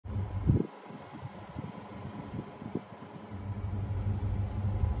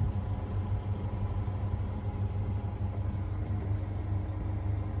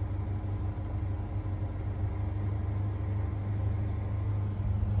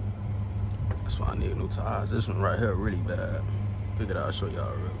That's why I need new tires. This one right here really bad. Figured I'll show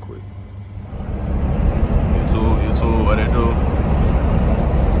y'all real quick. YouTube, what it do?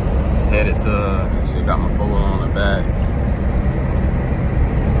 It's headed to, actually got my four on the back.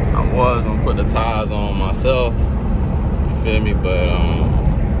 I was gonna put the tires on myself, you feel me? But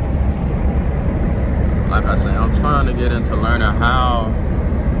like I said, I'm trying to get into learning how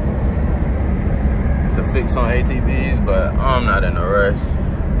to fix on ATVs, but I'm not in a rush.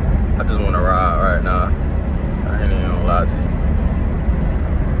 I just want to ride right now. I ain't even gonna lie to you.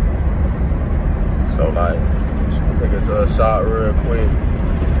 So like, just gonna take it to a shot real quick.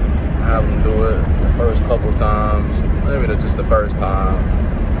 Have them do it the first couple times, maybe just the first time.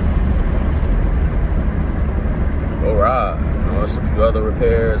 Go ride. You know, there's a few other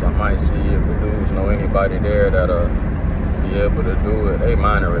repairs. I might see if the dudes know anybody there that'll be able to do it. They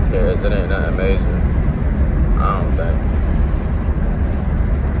minor repairs. It ain't nothing major. I don't think.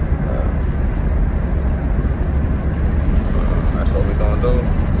 That's what we're gonna do.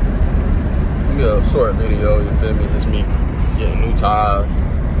 It'll be a short video, you feel me? Just me getting new tires.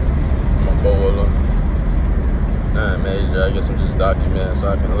 I'm gonna four-wheeler. Nothing major. I guess I'm just documenting so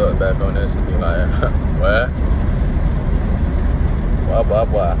I can look back on this and be like, what?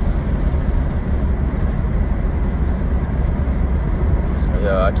 Blah. So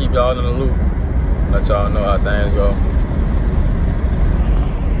yeah, I keep y'all in the loop. Let y'all know how things go.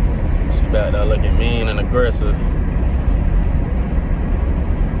 She back there looking mean and aggressive.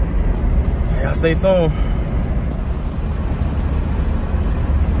 Y'all stay tuned.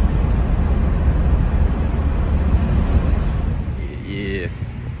 Yeah,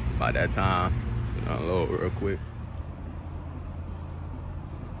 by that time, unload real quick.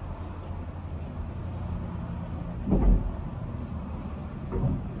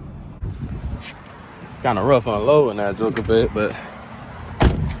 Kind of rough unloading that joke a bit, but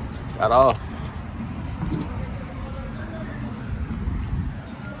got off.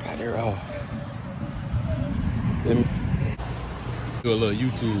 Got it off. Do a little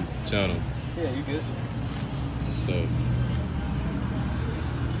YouTube channel. Yeah, you good. So.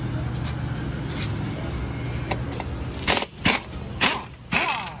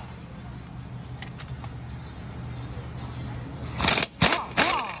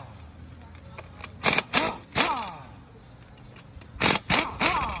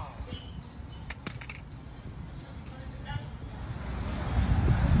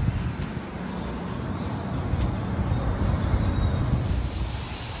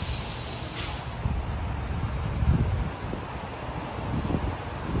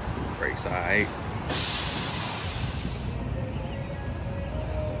 Brakes alright.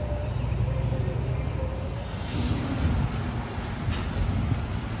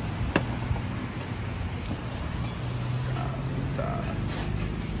 Tires.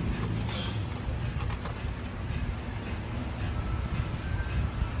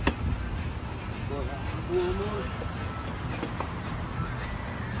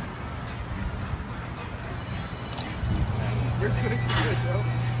 You're good, though.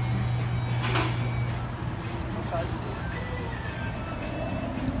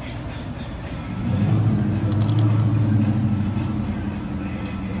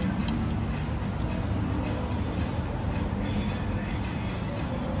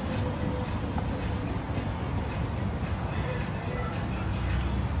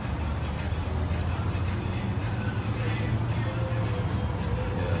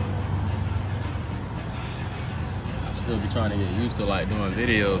 Still be trying to get used to like doing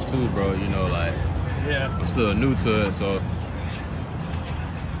videos too, bro. You know, like yeah, I'm still new to it, so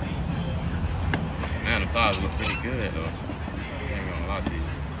man, the tires look pretty good though. I ain't gonna lie to you.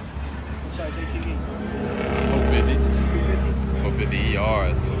 size ATV. 450. 450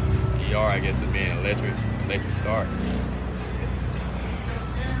 ER. So ER, I guess, is being electric start.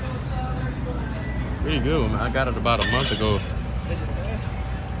 Pretty good one, man. I got it about a month ago.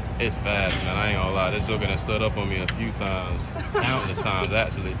 It's fast, man. I ain't gonna lie. This joker done stood up on me a few times, countless times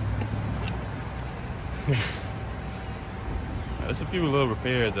actually. There's a few little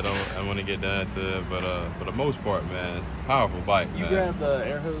repairs that I want to get done to it, but for the most part, man, it's a powerful bike, man. You grab the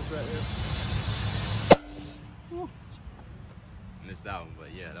air hose right there. Missed that one,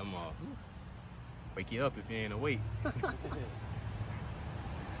 but yeah, them all wake you up if you ain't awake.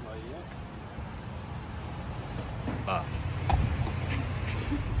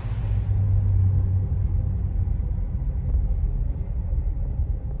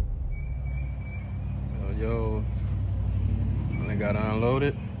 Yo, I got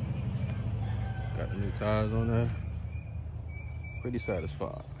unloaded. Got the new tires on there. Pretty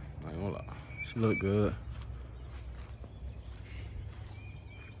satisfied. I ain't gonna lie. She look good.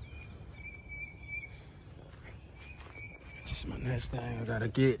 Just my next thing I gotta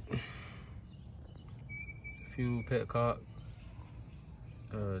get. Fuel petcock.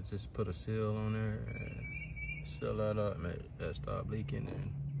 Just put a seal on there and seal that up, make that stop leaking.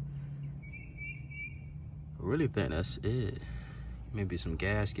 And I really think that's it. Maybe some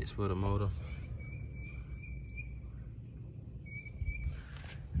gaskets for the motor.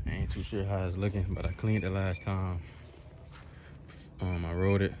 I ain't too sure how it's looking, but I cleaned it last time. I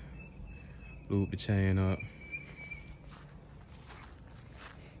rode it, lubed the chain up.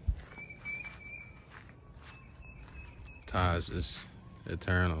 Tires they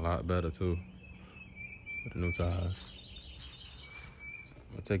turn a lot better too with the new tires.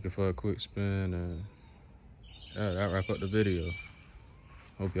 So I'll take it for a quick spin, and yeah, that wrap up the video.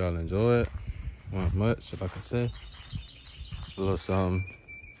 Hope y'all enjoy it. Not much, like I said. Just a little something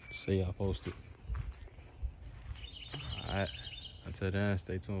to say I posted. Alright, until then,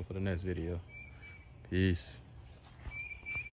 stay tuned for the next video. Peace.